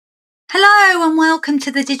Hello and welcome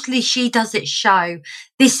to the Digitally She Does It show.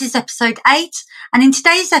 This is episode 8, and in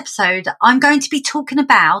today's episode I'm going to be talking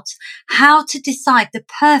about how to decide the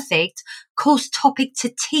perfect course topic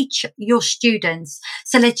to teach your students.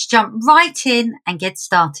 So let's jump right in and get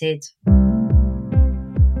started.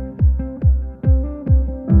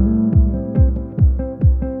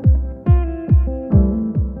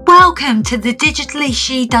 Welcome to the Digitally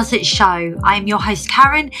She Does It show. I am your host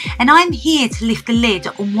Karen, and I'm here to lift the lid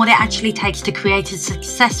on what it actually takes to create a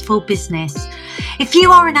successful business. If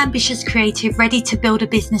you are an ambitious creative ready to build a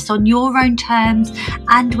business on your own terms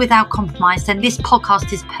and without compromise, then this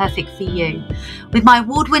podcast is perfect for you. With my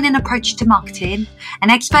award-winning approach to marketing and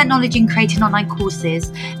expert knowledge in creating online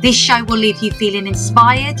courses, this show will leave you feeling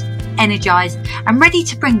inspired, energized, and ready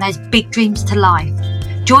to bring those big dreams to life.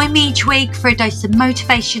 Join me each week for a dose of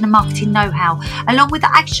motivation and marketing know-how, along with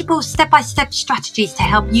actionable step-by-step strategies to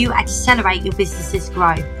help you accelerate your business's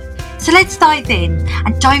growth. So let's dive in,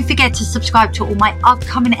 and don't forget to subscribe to all my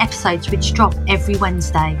upcoming episodes, which drop every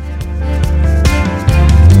Wednesday.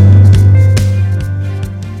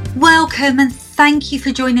 Welcome and thank you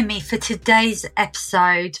for joining me for today's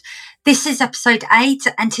episode. This is episode 8,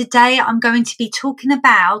 and today I'm going to be talking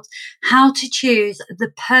about how to choose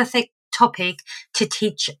the perfect topic to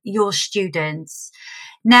teach your students.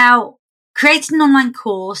 Now, creating an online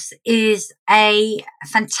course is a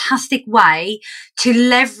fantastic way to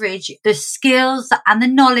leverage the skills and the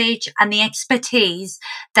knowledge and the expertise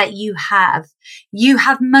that you have. You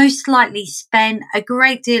have most likely spent a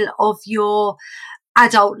great deal of your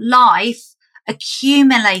adult life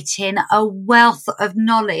accumulating a wealth of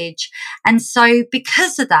knowledge. And so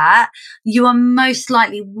because of that, you are most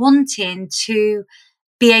likely wanting to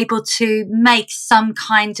be able to make some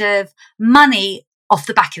kind of money off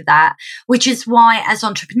the back of that, which is why as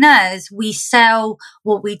entrepreneurs, we sell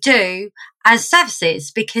what we do as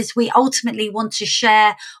services, because we ultimately want to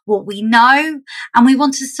share what we know and we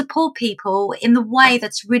want to support people in the way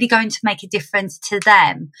that's really going to make a difference to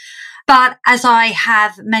them. But as I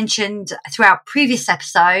have mentioned throughout previous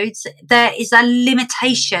episodes, there is a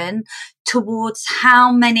limitation towards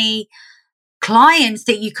how many clients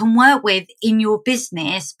that you can work with in your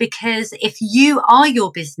business, because if you are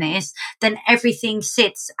your business, then everything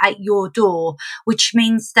sits at your door, which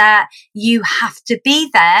means that you have to be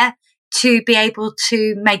there to be able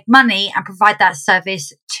to make money and provide that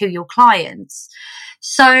service to your clients.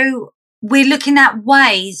 So we're looking at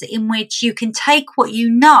ways in which you can take what you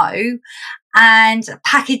know and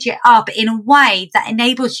package it up in a way that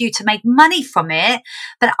enables you to make money from it.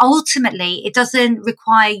 But ultimately, it doesn't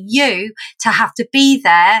require you to have to be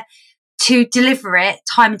there to deliver it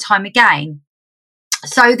time and time again.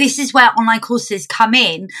 So this is where online courses come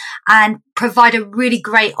in and provide a really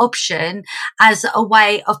great option as a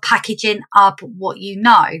way of packaging up what you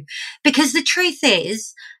know. Because the truth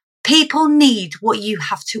is, people need what you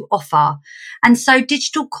have to offer. And so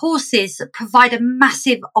digital courses provide a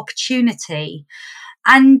massive opportunity.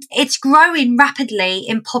 And it's growing rapidly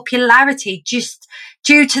in popularity just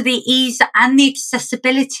due to the ease and the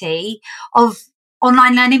accessibility of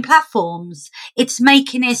online learning platforms. It's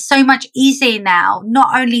making it so much easier now,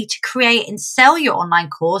 not only to create and sell your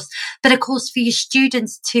online course, but of course for your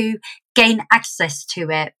students to gain access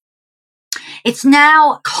to it. It's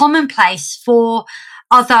now commonplace for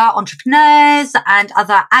other entrepreneurs and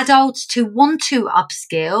other adults to want to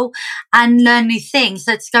upskill and learn new things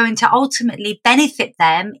that's going to ultimately benefit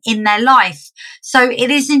them in their life. So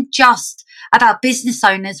it isn't just about business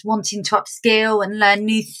owners wanting to upskill and learn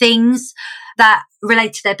new things that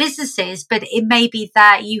relate to their businesses, but it may be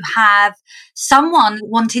that you have someone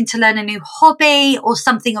wanting to learn a new hobby or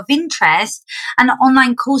something of interest, and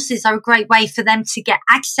online courses are a great way for them to get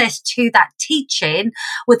access to that teaching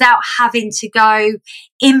without having to go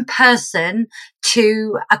in person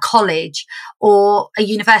to a college or a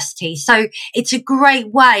university. So it's a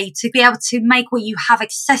great way to be able to make what you have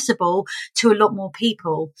accessible to a lot more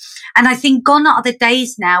people. And I think gone are the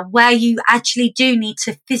days now where you actually do need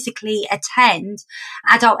to physically attend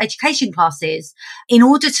adult education classes in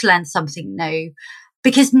order to learn something new.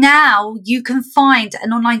 Because now you can find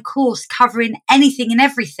an online course covering anything and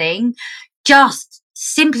everything just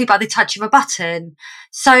simply by the touch of a button.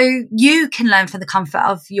 So you can learn from the comfort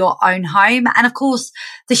of your own home. And of course,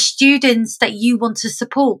 the students that you want to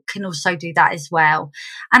support can also do that as well.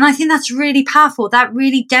 And I think that's really powerful. That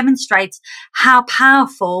really demonstrates how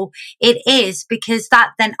powerful it is, because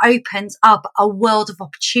that then opens up a world of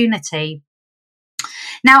opportunity.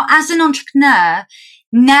 Now, as an entrepreneur,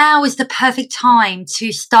 now is the perfect time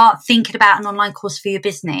to start thinking about an online course for your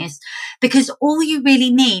business, because all you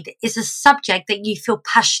really need is a subject that you feel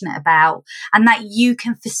passionate about and that you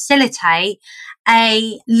can facilitate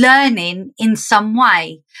a learning in some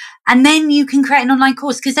way. And then you can create an online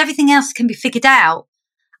course because everything else can be figured out.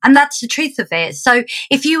 And that's the truth of it. So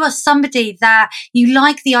if you are somebody that you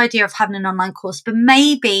like the idea of having an online course, but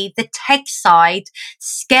maybe the tech side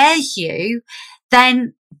scares you,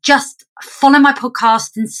 then just follow my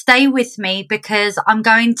podcast and stay with me, because I'm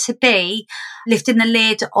going to be lifting the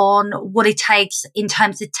lid on what it takes in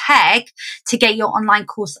terms of tech to get your online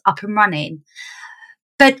course up and running.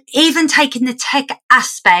 But even taking the tech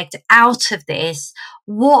aspect out of this,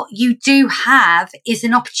 what you do have is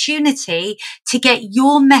an opportunity to get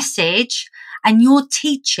your message and your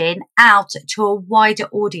teaching out to a wider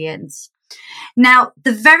audience. Now,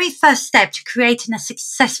 the very first step to creating a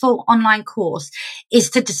successful online course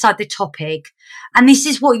is to decide the topic. And this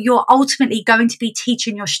is what you're ultimately going to be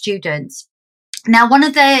teaching your students. Now, one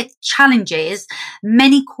of the challenges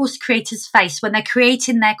many course creators face when they're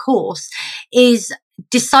creating their course is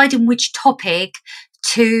deciding which topic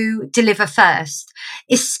to deliver first,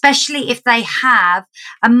 especially if they have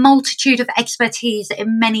a multitude of expertise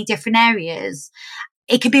in many different areas.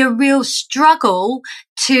 It could be a real struggle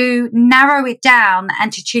to narrow it down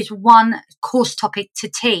and to choose one course topic to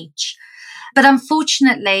teach. But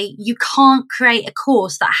unfortunately, you can't create a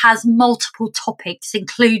course that has multiple topics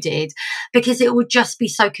included, because it would just be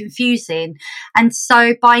so confusing. And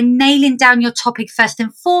so by nailing down your topic first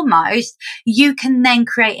and foremost, you can then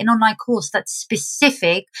create an online course that's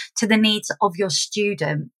specific to the needs of your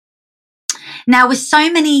student. Now, with so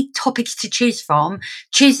many topics to choose from,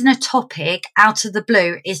 choosing a topic out of the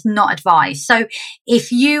blue is not advised. So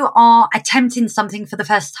if you are attempting something for the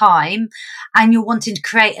first time and you're wanting to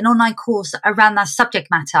create an online course around that subject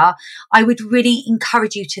matter, I would really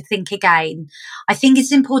encourage you to think again. I think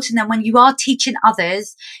it's important that when you are teaching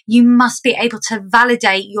others, you must be able to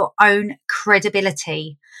validate your own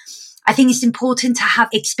credibility. I think it's important to have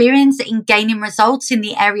experience in gaining results in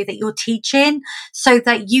the area that you're teaching, so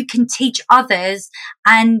that you can teach others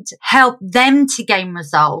and help them to gain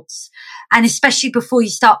results. And especially before you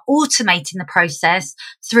start automating the process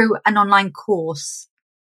through an online course.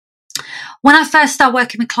 When I first start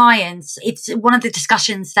working with clients, it's one of the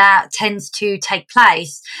discussions that tends to take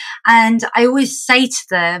place. And I always say to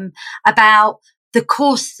them about the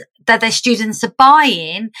course that their students are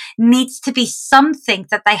buying needs to be something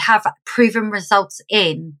that they have proven results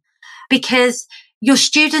in, because your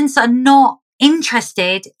students are not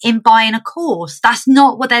interested in buying a course. That's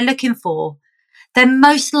not what they're looking for. They're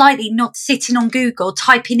most likely not sitting on Google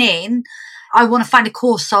typing in, I want to find a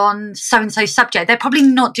course on so-and-so subject. They're probably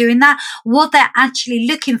not doing that. What they're actually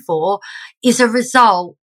looking for is a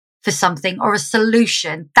result for something or a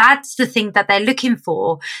solution. That's the thing that they're looking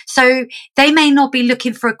for. So they may not be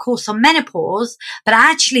looking for a course on menopause, but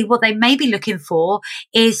actually what they may be looking for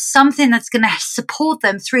is something that's going to support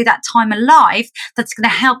them through that time of life, that's going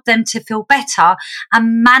to help them to feel better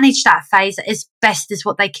and manage that phase as best as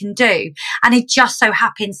what they can do. And it just so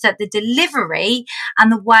happens that the delivery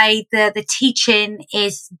and the way the teaching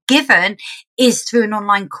is given is through an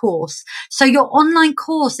online course. So your online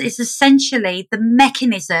course is essentially the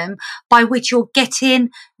mechanism by which you're getting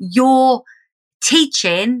your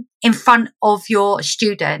teaching in front of your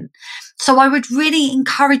student. So I would really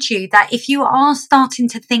encourage you that if you are starting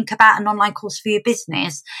to think about an online course for your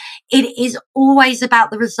business, it is always about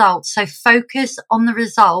the result. So focus on the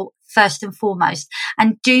result first and foremost,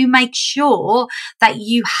 and do make sure that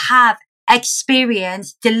you have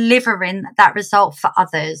experience delivering that result for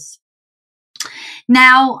others.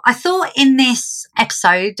 Now, I thought in this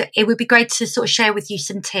episode, it would be great to sort of share with you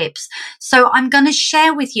some tips. So I'm going to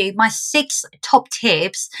share with you my 6 top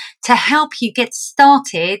tips to help you get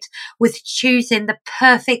started with choosing the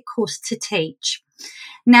perfect course to teach.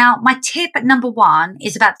 Now, my tip number 1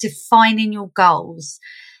 is about defining your goals.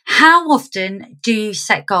 How often do you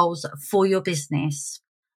set goals for your business?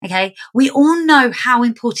 Okay, we all know how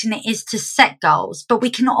important it is to set goals, but we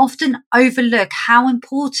can often overlook how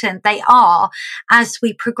important they are as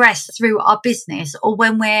we progress through our business or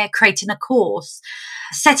when we're creating a course.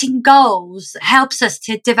 Setting goals helps us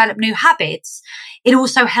to develop new habits. It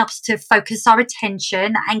also helps to focus our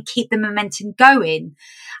attention and keep the momentum going.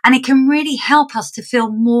 And it can really help us to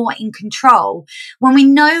feel more in control. When we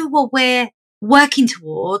know what we're working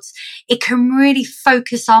towards, it can really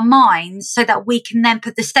focus our minds so that we can then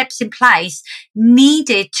put the steps in place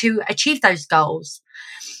needed to achieve those goals.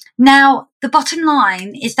 Now, the bottom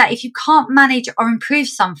line is that if you can't manage or improve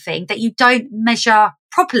something that you don't measure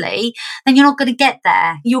properly, then you're not going to get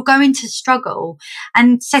there. You're going to struggle.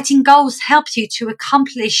 And setting goals helps you to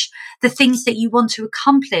accomplish the things that you want to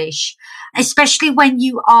accomplish, especially when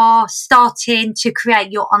you are starting to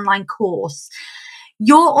create your online course.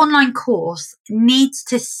 Your online course needs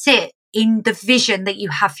to sit in the vision that you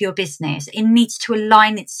have for your business. It needs to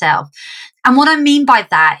align itself. And what I mean by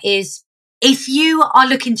that is, if you are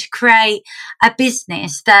looking to create a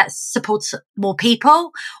business that supports more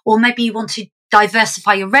people, or maybe you want to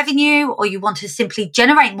diversify your revenue, or you want to simply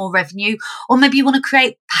generate more revenue, or maybe you want to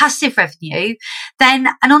create passive revenue, then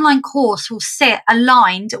an online course will sit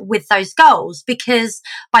aligned with those goals, because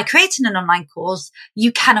by creating an online course,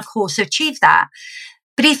 you can, of course, achieve that.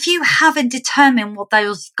 But if you haven't determined what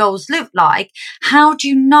those goals look like, how do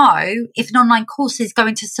you know if an online course is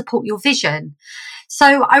going to support your vision?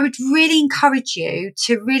 So I would really encourage you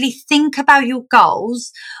to really think about your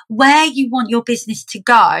goals, where you want your business to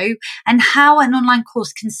go, and how an online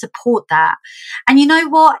course can support that. And you know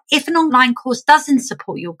what? If an online course doesn't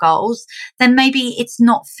support your goals, then maybe it's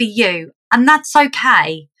not for you. And that's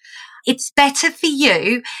okay. It's better for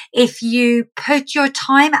you if you put your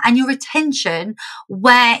time and your attention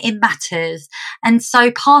where it matters. And so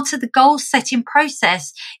part of the goal setting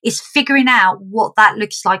process is figuring out what that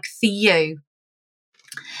looks like for you.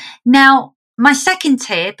 Now, my second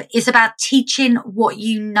tip is about teaching what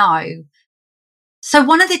you know. So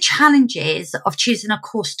one of the challenges of choosing a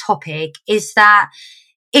course topic is that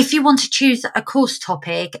if you want to choose a course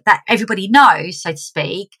topic that everybody knows, so to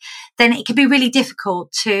speak, then it can be really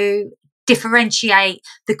difficult to differentiate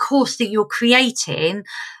the course that you're creating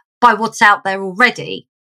by what's out there already.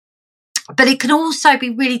 But it can also be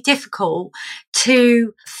really difficult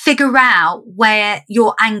to figure out where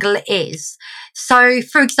your angle is. So,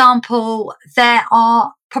 for example, there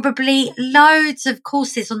are probably loads of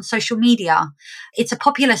courses on social media. It's a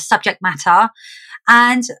popular subject matter,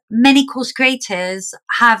 and many course creators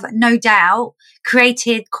have no doubt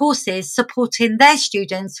created courses supporting their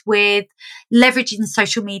students with leveraging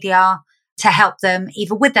social media to help them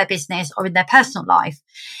either with their business or in their personal life.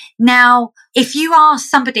 Now, if you are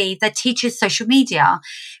somebody that teaches social media,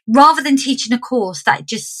 rather than teaching a course that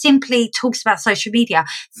just simply talks about social media,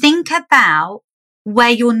 think about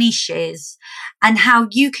where your niche is and how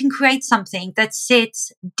you can create something that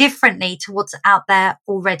sits differently to what's out there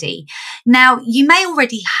already. Now, you may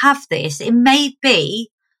already have this. It may be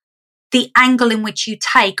the angle in which you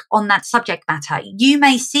take on that subject matter. You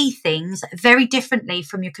may see things very differently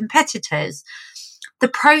from your competitors. The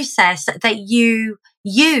process that you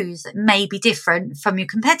use may be different from your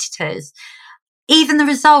competitors. Even the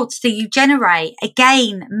results that you generate,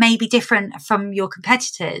 again, may be different from your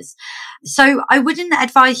competitors. So I wouldn't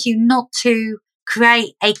advise you not to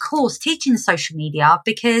create a course teaching social media,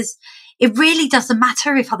 because it really doesn't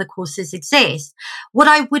matter if other courses exist. What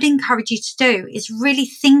I would encourage you to do is really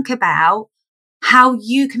think about how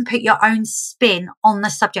you can put your own spin on the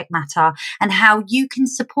subject matter and how you can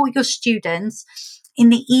support your students in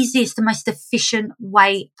the easiest and most efficient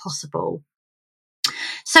way possible.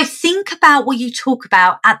 So think about what you talk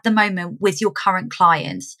about at the moment with your current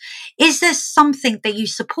clients. Is there something that you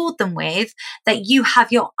support them with that you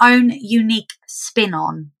have your own unique spin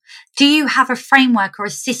on? Do you have a framework or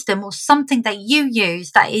a system or something that you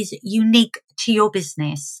use that is unique to your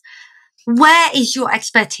business? Where is your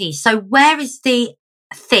expertise? So where is the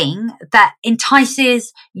thing that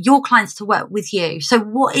entices your clients to work with you? So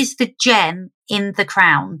what is the gem in the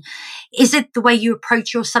crown? Is it the way you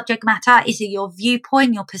approach your subject matter? Is it your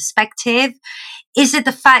viewpoint, your perspective? Is it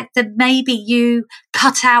the fact that maybe you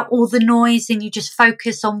cut out all the noise and you just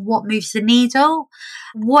focus on what moves the needle?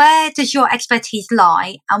 Where does your expertise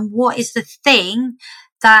lie? And what is the thing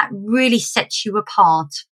that really sets you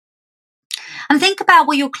apart? And think about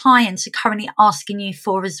what your clients are currently asking you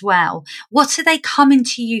for as well. What are they coming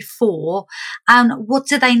to you for? And what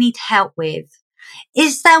do they need help with?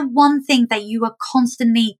 Is there one thing that you are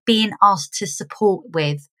constantly being asked to support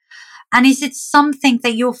with? And is it something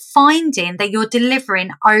that you're finding that you're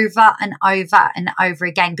delivering over and over and over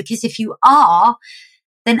again? Because if you are,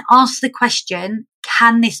 then ask the question,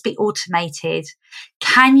 can this be automated?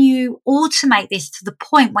 Can you automate this to the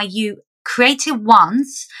point where you create it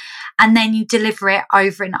once and then you deliver it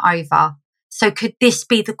over and over? So could this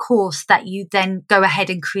be the course that you then go ahead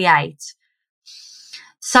and create?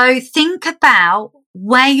 So think about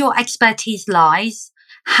where your expertise lies,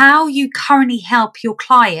 how you currently help your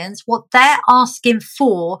clients, what they're asking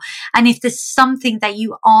for, and if there's something that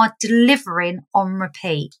you are delivering on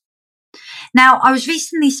repeat. Now, I was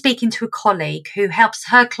recently speaking to a colleague who helps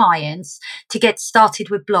her clients to get started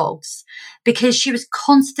with blogs because she was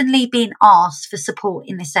constantly being asked for support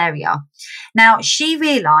in this area. Now, she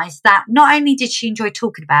realized that not only did she enjoy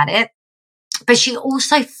talking about it, but she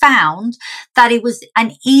also found that it was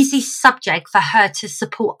an easy subject for her to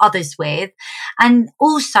support others with. And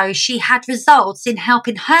also she had results in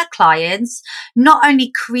helping her clients not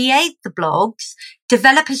only create the blogs,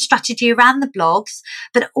 develop a strategy around the blogs,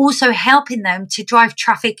 but also helping them to drive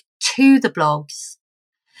traffic to the blogs.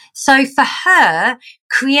 So for her,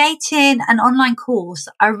 creating an online course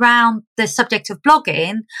around the subject of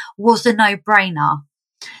blogging was a no-brainer.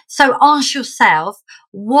 So ask yourself,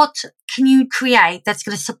 what can you create that's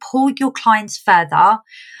going to support your clients further?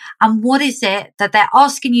 And what is it that they're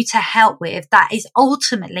asking you to help with that is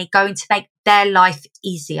ultimately going to make their life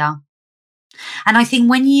easier? And I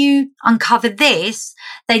think when you uncover this,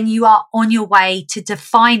 then you are on your way to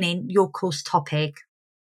defining your course topic.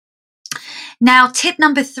 Now, tip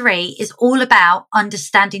number 3 is all about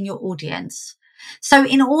understanding your audience. So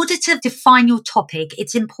in order to define your topic,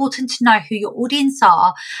 it's important to know who your audience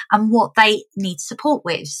are and what they need support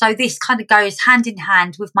with. So this kind of goes hand in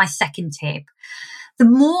hand with my second tip. The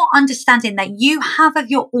more understanding that you have of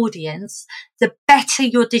your audience, the better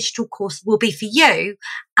your digital course will be for you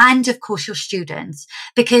and, of course, your students,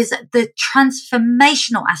 because the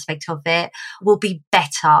transformational aspect of it will be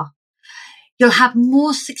better. You'll have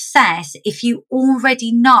more success if you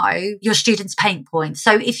already know your students' pain points.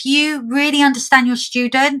 So if you really understand your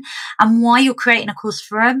student and why you're creating a course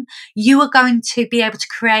for them, you are going to be able to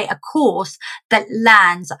create a course that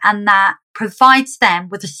lands and that provides them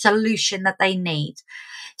with a solution that they need.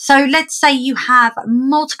 So let's say you have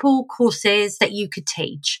multiple courses that you could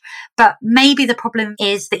teach, but maybe the problem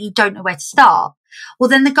is that you don't know where to start. Well,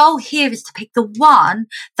 then the goal here is to pick the one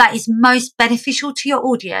that is most beneficial to your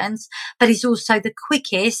audience, but is also the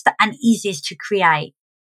quickest and easiest to create.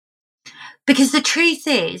 Because the truth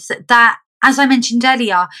is that, as I mentioned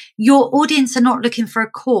earlier, your audience are not looking for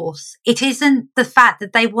a course. It isn't the fact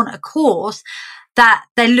that they want a course that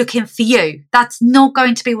they're looking for you. That's not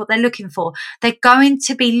going to be what they're looking for. They're going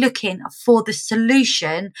to be looking for the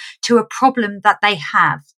solution to a problem that they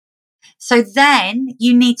have. So then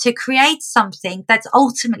you need to create something that's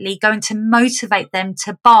ultimately going to motivate them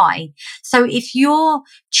to buy. So if you're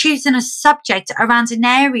choosing a subject around an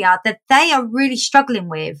area that they are really struggling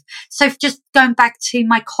with, so just going back to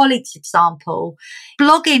my colleague's example,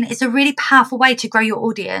 blogging is a really powerful way to grow your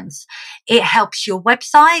audience. It helps your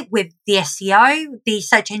website with the SEO, the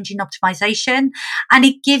search engine optimization, and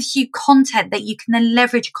it gives you content that you can then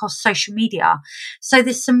leverage across social media. So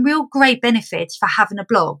there's some real great benefits for having a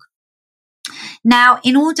blog. Now,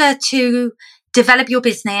 in order to develop your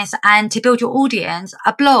business and to build your audience,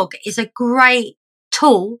 a blog is a great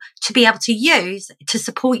tool to be able to use to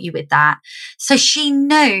support you with that. So she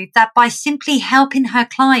knew that by simply helping her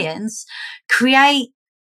clients create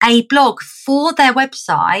a blog for their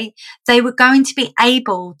website, they were going to be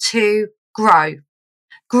able to grow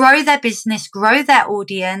their business, grow their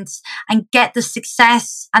audience, and get the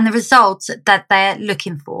success and the results that they're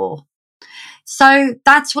looking for. So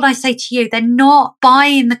that's what I say to you. They're not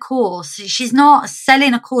buying the course. She's not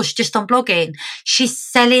selling a course just on blogging. She's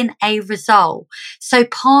selling a result. So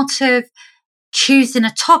part of choosing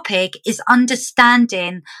a topic is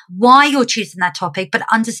understanding why you're choosing that topic, but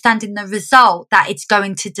understanding the result that it's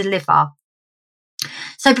going to deliver.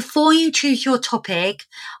 So before you choose your topic,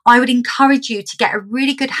 I would encourage you to get a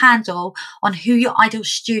really good handle on who your ideal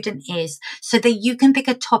student is so that you can pick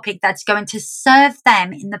a topic that's going to serve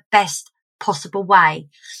them in the best possible way.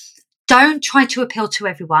 Don't try to appeal to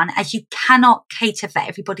everyone, as you cannot cater for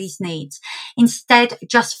everybody's needs. Instead,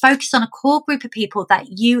 just focus on a core group of people that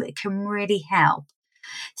you can really help.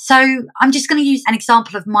 So I'm just going to use an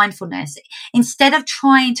example of mindfulness. Instead of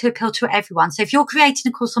trying to appeal to everyone, so if you're creating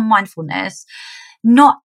a course on mindfulness,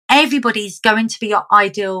 not everybody's going to be your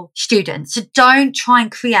ideal student. So don't try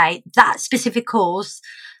and create that specific course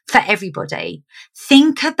for everybody.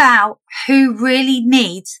 Think about who really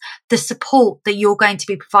needs the support that you're going to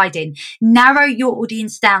be providing. Narrow your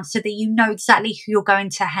audience down so that you know exactly who you're going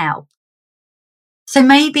to help. So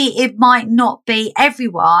maybe it might not be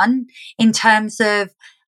everyone in terms of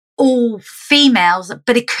all females,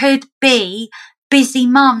 but it could be busy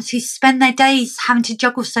mums who spend their days having to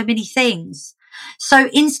juggle so many things. So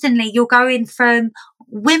instantly you're going from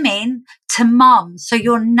women to mums. So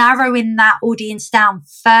you're narrowing that audience down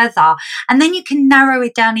further, and then you can narrow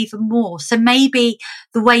it down even more. So maybe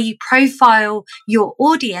the way you profile your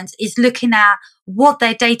audience is looking at what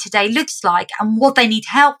their day-to-day looks like and what they need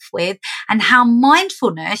help with, and how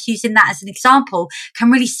mindfulness, using that as an example,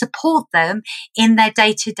 can really support them in their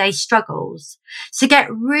day-to-day struggles. So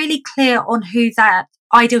get really clear on who that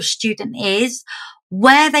ideal student is,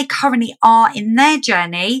 where they currently are in their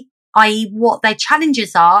journey, i.e. what their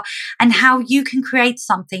challenges are, and how you can create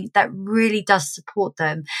something that really does support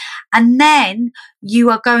them. And then you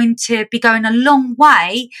are going to be going a long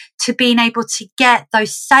way to being able to get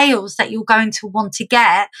those sales that you're going to want to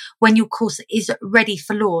get when your course is ready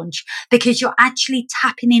for launch, because you're actually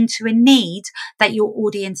tapping into a need that your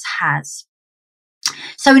audience has.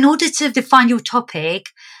 So in order to define your topic,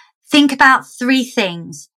 think about 3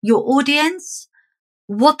 things: your audience,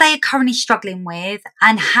 what they are currently struggling with,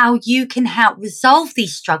 and how you can help resolve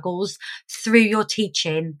these struggles through your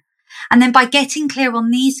teaching. And then by getting clear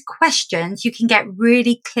on these questions, you can get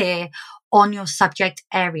really clear on your subject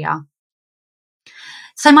area.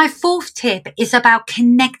 So my 4th tip is about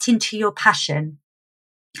connecting to your passion.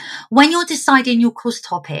 When you're deciding your course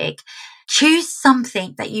topic, choose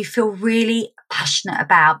something that you feel really passionate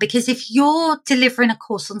about, because if you're delivering a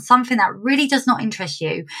course on something that really does not interest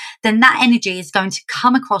you, then that energy is going to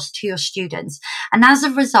come across to your students. And as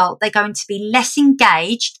a result, they're going to be less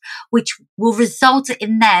engaged, which will result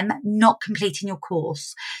in them not completing your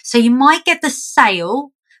course. So you might get the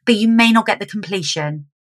sale, but you may not get the completion.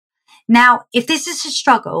 Now, if this is a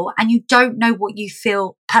struggle and you don't know what you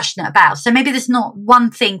feel passionate about, so maybe there's not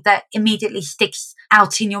one thing that immediately sticks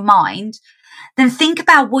out in your mind, then think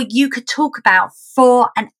about what you could talk about for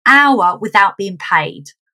an hour without being paid.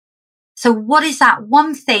 So what is that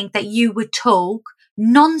one thing that you would talk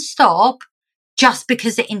non-stop just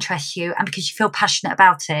because it interests you and because you feel passionate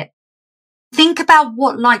about it? Think about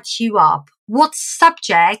what lights you up. What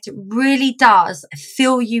subject really does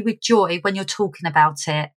fill you with joy when you're talking about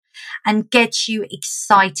it and get you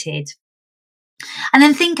excited? And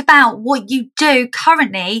then think about what you do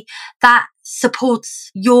currently that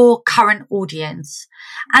supports your current audience,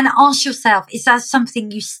 and ask yourself, is that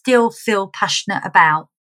something you still feel passionate about?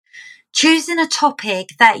 Choosing a topic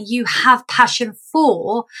that you have passion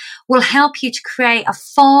for will help you to create a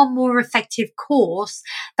far more effective course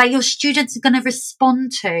that your students are going to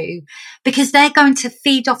respond to, because they're going to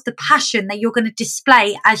feed off the passion that you're going to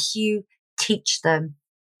display as you teach them.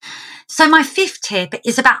 So my 5th tip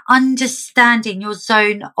is about understanding your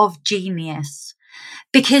zone of genius,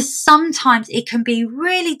 because sometimes it can be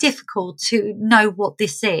really difficult to know what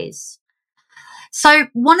this is. So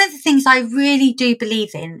one of the things I really do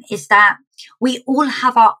believe in is that we all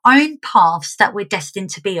have our own paths that we're destined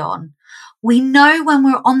to be on. We know when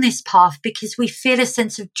we're on this path because we feel a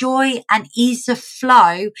sense of joy and ease of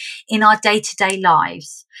flow in our day-to-day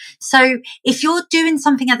lives. So if you're doing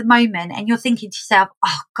something at the moment and you're thinking to yourself,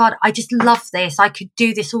 oh God, I just love this, I could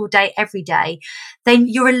do this all day, every day, then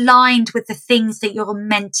you're aligned with the things that you're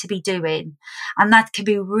meant to be doing. And that can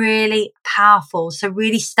be really powerful. So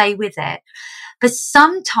really stay with it. But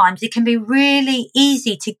sometimes it can be really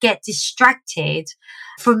easy to get distracted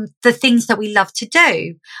from the things that we love to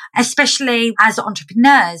do. Especially as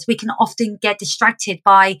entrepreneurs, we can often get distracted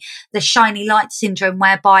by the shiny light syndrome,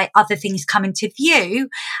 whereby other things come into view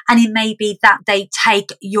and it may be that they take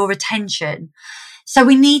your attention. So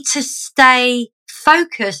we need to stay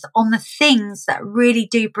focused on the things that really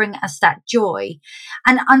do bring us that joy,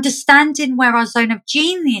 and understanding where our zone of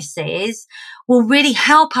genius is will really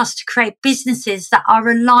help us to create businesses that are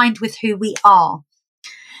aligned with who we are.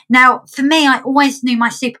 Now, for me, I always knew my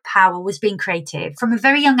superpower was being creative. From a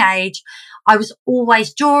very young age, I was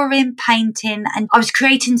always drawing, painting, and I was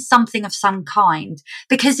creating something of some kind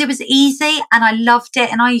because it was easy and I loved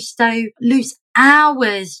it. And I used to lose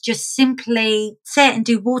hours just simply sit and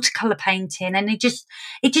do watercolor painting, and it just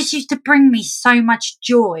used to bring me so much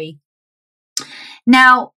joy.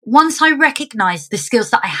 Now, once I recognized the skills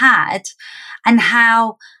that I had and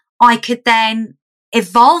how I could then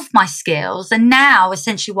evolve my skills, and now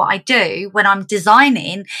essentially what I do when I'm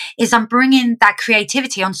designing is I'm bringing that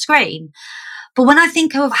creativity on screen. But when I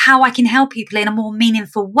think of how I can help people in a more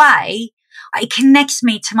meaningful way, it connects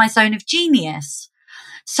me to my zone of genius.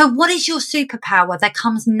 So what is your superpower that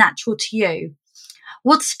comes natural to you?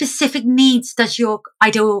 What specific needs does your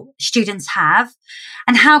ideal students have?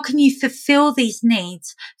 And how can you fulfill these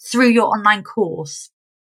needs through your online course?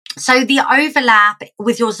 So the overlap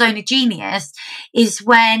with your zone of genius is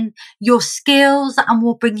when your skills and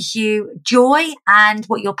what brings you joy and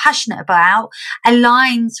what you're passionate about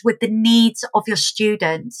aligns with the needs of your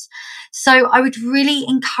students. So I would really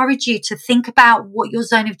encourage you to think about what your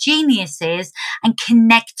zone of genius is and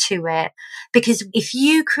connect to it. Because if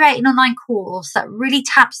you create an online course that really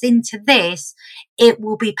taps into this, it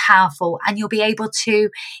will be powerful and you'll be able to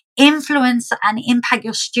influence and impact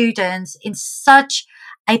your students in such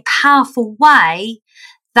a powerful way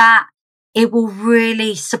that it will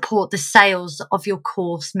really support the sales of your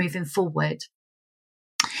course moving forward.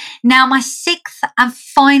 Now, my sixth and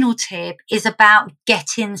final tip is about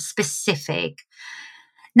getting specific.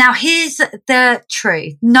 Now, here's the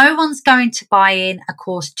truth. No one's going to buy in a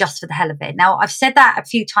course just for the hell of it. Now, I've said that a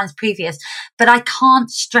few times previous, but I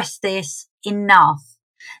can't stress this enough.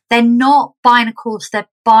 They're not buying a course, they're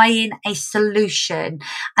buying a solution.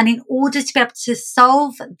 And in order to be able to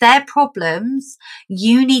solve their problems,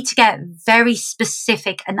 you need to get very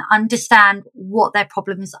specific and understand what their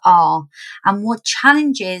problems are and what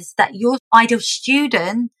challenges that your ideal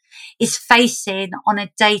student is facing on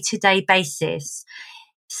a day-to-day basis.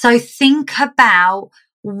 So think about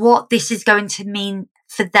what this is going to mean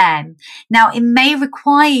for them. Now, it may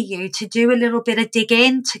require you to do a little bit of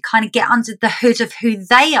digging to kind of get under the hood of who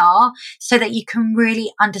they are so that you can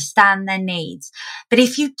really understand their needs. But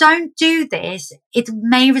if you don't do this, it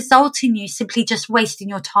may result in you simply just wasting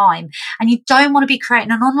your time. And you don't want to be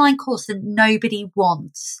creating an online course that nobody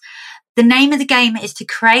wants. The name of the game is to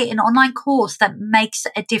create an online course that makes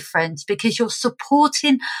a difference because you're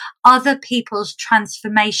supporting other people's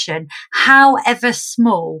transformation, however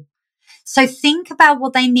small. So think about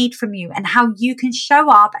what they need from you and how you can show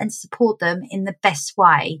up and support them in the best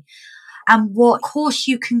way and what course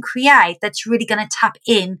you can create that's really going to tap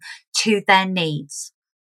in to their needs.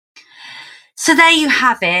 So there you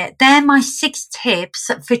have it. They're my 6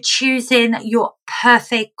 tips for choosing your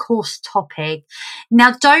perfect course topic.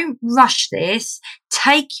 Now, don't rush this.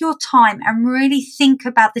 Take your time and really think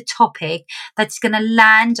about the topic that's going to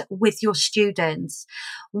land with your students.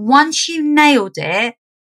 Once you've nailed it,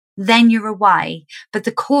 then you're away. But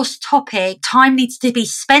the course topic, time needs to be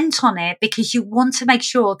spent on it because you want to make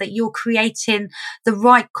sure that you're creating the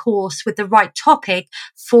right course with the right topic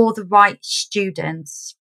for the right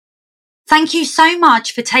students. Thank you so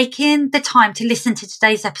much for taking the time to listen to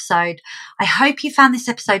today's episode. I hope you found this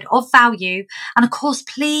episode of value. And of course,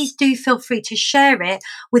 please do feel free to share it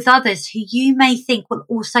with others who you may think will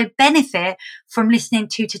also benefit from listening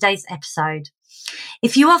to today's episode.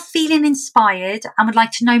 If you are feeling inspired and would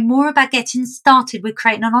like to know more about getting started with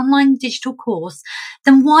creating an online digital course,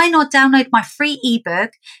 then why not download my free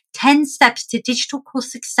ebook, 10 Steps to Digital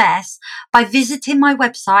Course Success, by visiting my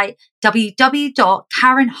website,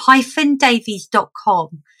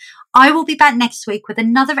 www.karen-davies.com. I will be back next week with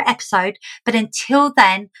another episode, but until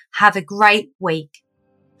then, have a great week.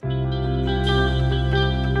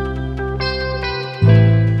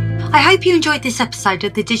 I hope you enjoyed this episode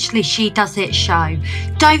of the Digitally She Does It show.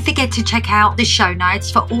 Don't forget to check out the show notes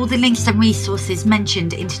for all the links and resources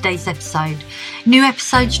mentioned in today's episode. New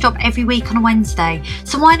episodes drop every week on a Wednesday,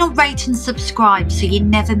 so why not rate and subscribe so you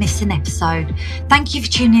never miss an episode? Thank you for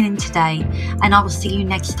tuning in today, and I will see you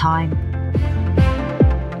next time.